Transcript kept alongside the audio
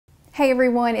Hey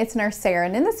everyone, it's Nurse Sarah,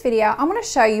 and in this video I'm going to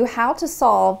show you how to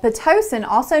solve Pitocin,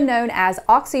 also known as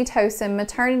Oxytocin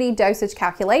maternity dosage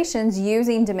calculations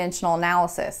using dimensional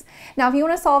analysis. Now if you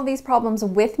want to solve these problems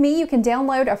with me, you can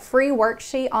download a free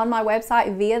worksheet on my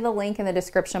website via the link in the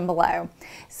description below.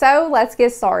 So let's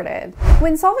get started.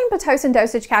 When solving Pitocin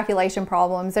dosage calculation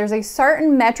problems, there's a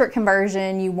certain metric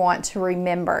conversion you want to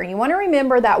remember. You want to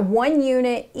remember that 1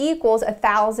 unit equals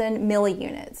 1,000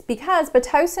 milliunits because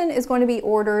Pitocin is going to be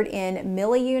ordered in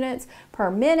milliunits per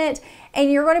minute,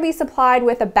 and you're going to be supplied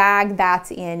with a bag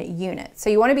that's in units. So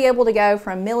you want to be able to go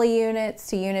from milliunits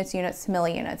to units, units to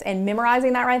milliunits, and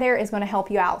memorizing that right there is going to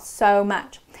help you out so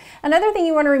much. Another thing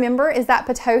you want to remember is that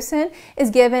Pitocin is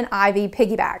given IV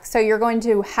piggyback. So you're going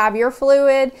to have your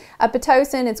fluid, a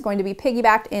Pitocin, it's going to be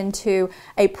piggybacked into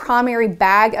a primary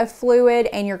bag of fluid,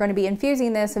 and you're going to be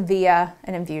infusing this via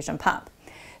an infusion pump.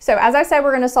 So as I said,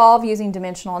 we're going to solve using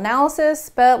dimensional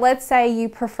analysis, but let's say you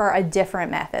prefer a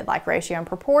different method like ratio and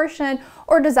proportion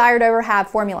or desired over have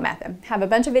formula method. I have a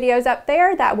bunch of videos up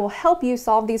there that will help you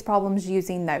solve these problems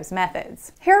using those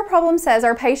methods. Here our problem says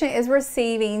our patient is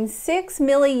receiving 6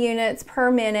 milliunits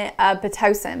per minute of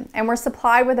Pitocin, and we're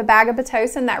supplied with a bag of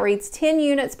Pitocin that reads 10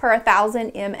 units per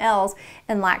 1,000 mLs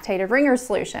in lactated ringer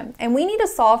solution, and we need to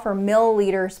solve for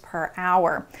milliliters per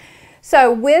hour.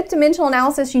 So with dimensional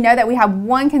analysis, you know that we have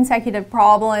one consecutive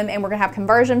problem, and we're going to have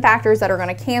conversion factors that are going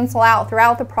to cancel out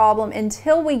throughout the problem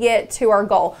until we get to our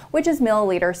goal, which is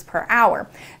milliliters per hour.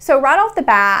 So right off the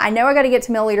bat, I know I got to get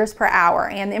to milliliters per hour,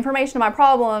 and the information of my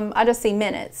problem, I just see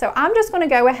minutes. So I'm just going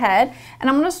to go ahead and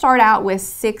I'm going to start out with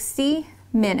 60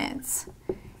 minutes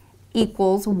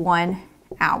equals 1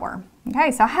 hour. Okay,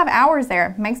 so I have hours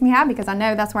there. It makes me happy because I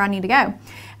know that's where I need to go. And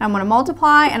I'm going to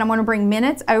multiply, and I'm going to bring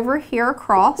minutes over here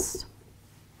across.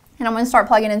 And I'm going to start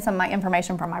plugging in some of my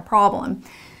information from my problem.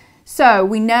 So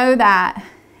we know that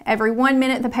every 1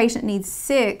 minute the patient needs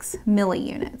 6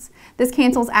 milliunits. This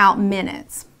cancels out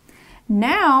minutes.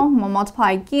 Now I'm going to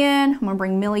multiply again. I'm going to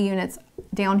bring milliunits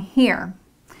down here.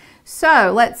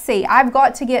 So let's see, I've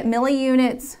got to get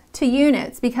milliunits to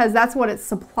units because that's what it's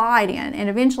supplied in. And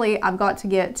eventually I've got to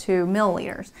get to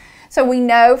milliliters. So we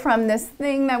know from this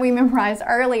thing that we memorized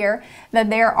earlier that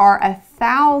there are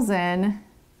 1,000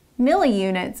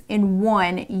 milliunits in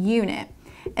 1 unit,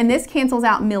 and this cancels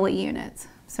out milliunits.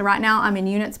 So right now I'm in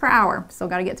units per hour, still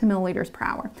got to get to milliliters per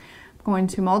hour. I'm going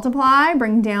to multiply,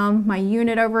 bring down my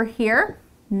unit over here.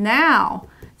 Now,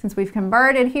 since we've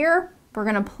converted here, we're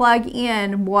going to plug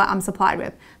in what I'm supplied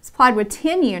with. Supplied with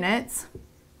 10 units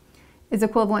is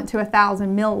equivalent to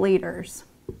 1,000 milliliters.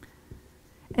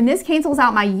 And this cancels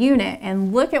out my unit,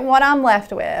 and look at what I'm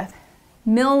left with.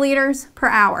 Milliliters per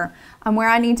hour. I'm where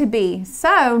I need to be.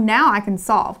 So now I can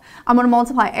solve. I'm going to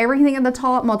multiply everything at the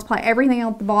top, multiply everything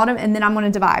at the bottom, and then I'm going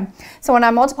to divide. So when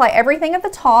I multiply everything at the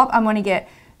top, I'm going to get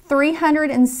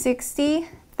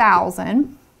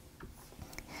 360,000.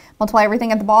 Multiply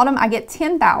everything at the bottom, I get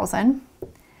 10,000.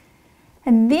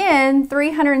 And then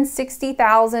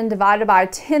 360,000 divided by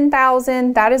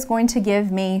 10,000, that is going to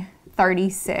give me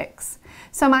 36.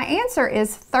 So my answer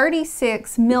is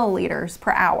 36 milliliters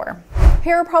per hour.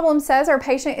 Here our problem says our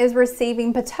patient is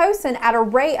receiving Pitocin at a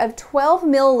rate of 12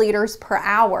 milliliters per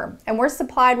hour, and we're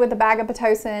supplied with a bag of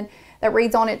Pitocin that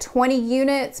reads on it 20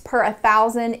 units per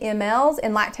 1,000 mLs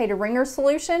in lactated ringer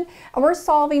solution, and we're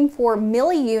solving for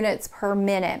milliunits per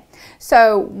minute.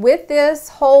 So with this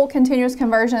whole continuous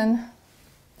conversion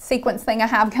sequence thing I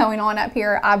have going on up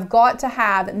here, I've got to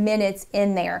have minutes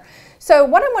in there. So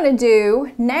what I'm going to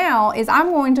do now is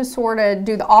I'm going to sort of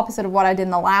do the opposite of what I did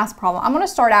in the last problem. I'm going to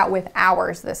start out with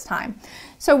hours this time.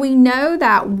 So we know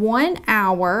that 1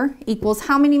 hour equals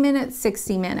how many minutes?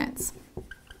 60 minutes.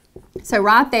 So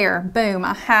right there, boom,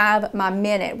 I have my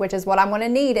minute, which is what I'm going to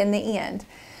need in the end.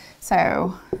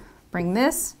 So bring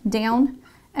this down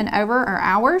and over our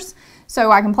hours.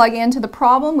 So I can plug into the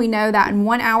problem. We know that in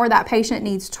 1 hour that patient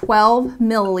needs 12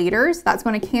 milliliters. That's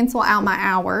going to cancel out my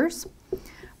hours.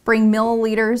 Bring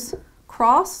milliliters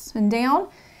across and down.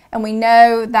 And we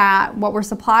know that what we're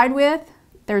supplied with,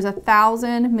 there's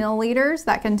 1,000 milliliters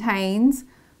that contains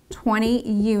 20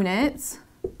 units.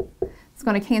 It's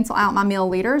going to cancel out my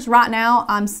milliliters. Right now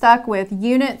I'm stuck with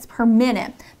units per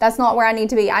minute. That's not where I need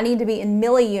to be. I need to be in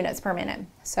milliunits per minute.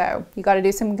 So you got to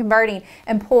do some converting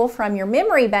and pull from your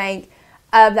memory bank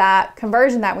of that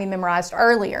conversion that we memorized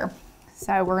earlier.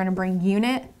 So we're going to bring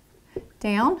unit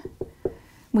down.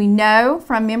 We know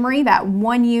from memory that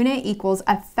 1 unit equals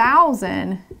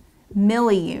 1,000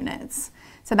 milliunits.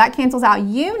 So that cancels out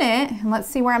unit, and let's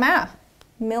see where I'm at.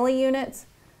 Milliunits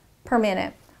per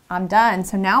minute. I'm done.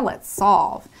 So now let's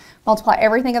solve. multiply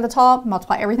everything at the top,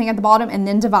 multiply everything at the bottom, and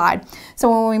then divide. So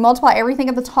when we multiply everything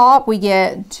at the top, we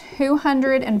get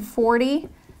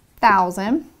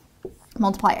 240,000.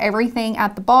 Multiply everything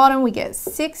at the bottom, we get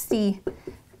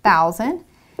 60,000.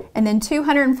 And then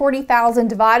 240,000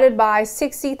 divided by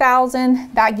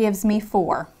 60,000, that gives me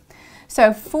 4.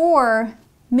 So 4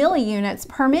 milliunits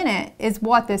per minute is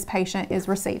what this patient is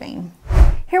receiving.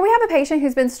 Here we have a patient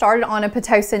who's been started on a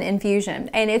Pitocin infusion,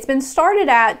 and it's been started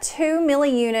at 2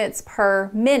 milliunits per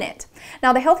minute.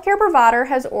 Now, the healthcare provider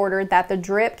has ordered that the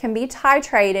drip can be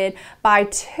titrated by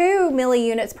 2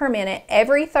 milliunits per minute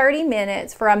every 30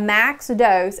 minutes for a max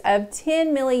dose of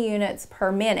 10 milliunits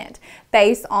per minute,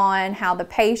 based on how the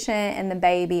patient and the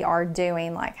baby are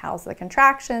doing, like how's the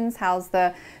contractions, how's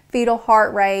the fetal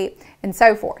heart rate, and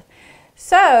so forth.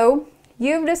 So,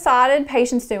 you've decided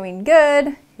patient's doing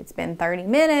good. It's been 30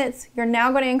 minutes. You're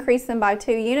now going to increase them by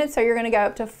 2 units, so you're going to go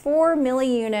up to 4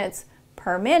 milliunits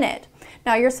per minute.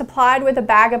 Now you're supplied with a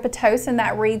bag of Pitocin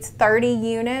that reads 30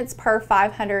 units per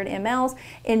 500 mLs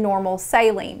in normal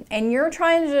saline, and you're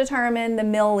trying to determine the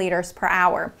milliliters per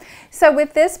hour. So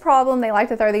with this problem, they like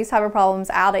to throw these type of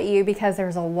problems out at you because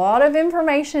there's a lot of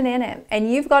information in it,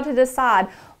 and you've got to decide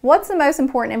what's the most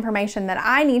important information that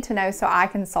I need to know so I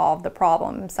can solve the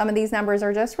problem. Some of these numbers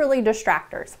are just really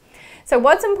distractors. So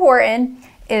what's important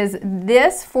is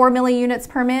this 4 milliunits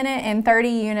per minute and 30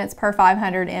 units per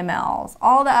 500 mLs.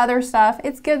 All the other stuff,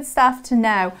 it's good stuff to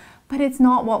know, but it's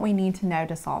not what we need to know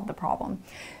to solve the problem.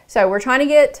 So we're trying to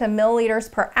get to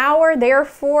milliliters per hour,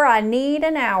 therefore I need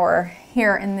an hour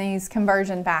here in these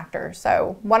conversion factors.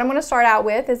 So what I'm going to start out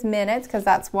with is minutes, because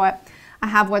that's what I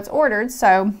have what's ordered.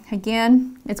 So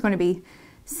again, it's going to be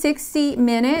 60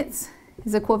 minutes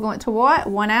is equivalent to what?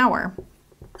 1 hour.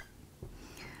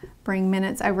 Bring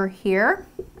minutes over here.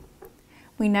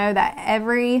 We know that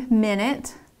every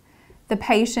minute the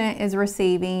patient is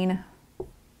receiving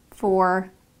 4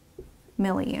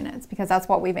 milliunits because that's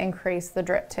what we've increased the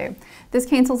drip to. This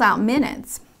cancels out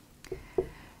minutes.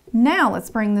 Now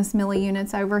let's bring this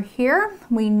milliunits over here.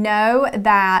 We know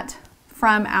that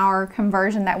from our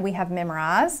conversion that we have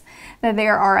memorized that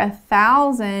there are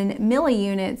 1,000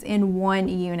 milliunits in 1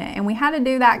 unit, and we had to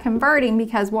do that converting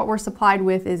because what we're supplied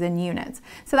with is in units.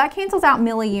 So that cancels out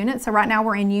milliunits. So right now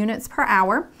we're in units per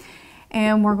hour,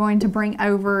 and we're going to bring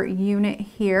over unit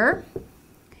here,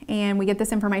 and we get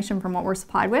this information from what we're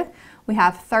supplied with. We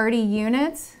have 30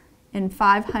 units in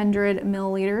 500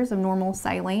 milliliters of normal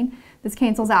saline. This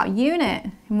cancels out unit,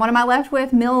 and what am I left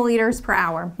with? Milliliters per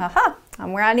hour. Aha!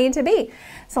 I'm where I need to be.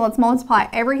 So let's multiply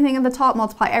everything at the top,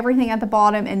 multiply everything at the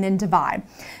bottom, and then divide.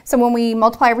 So when we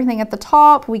multiply everything at the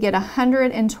top, we get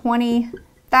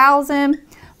 120,000.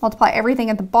 Multiply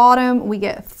everything at the bottom, we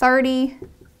get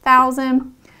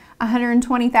 30,000.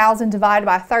 120,000 divided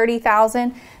by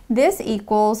 30,000. This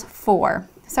equals 4.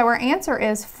 So our answer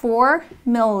is 4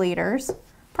 milliliters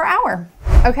per hour.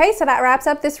 Okay, so that wraps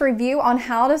up this review on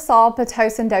how to solve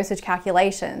Pitocin dosage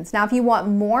calculations. Now, if you want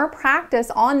more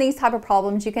practice on these type of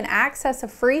problems, you can access a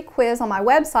free quiz on my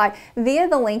website via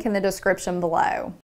the link in the description below.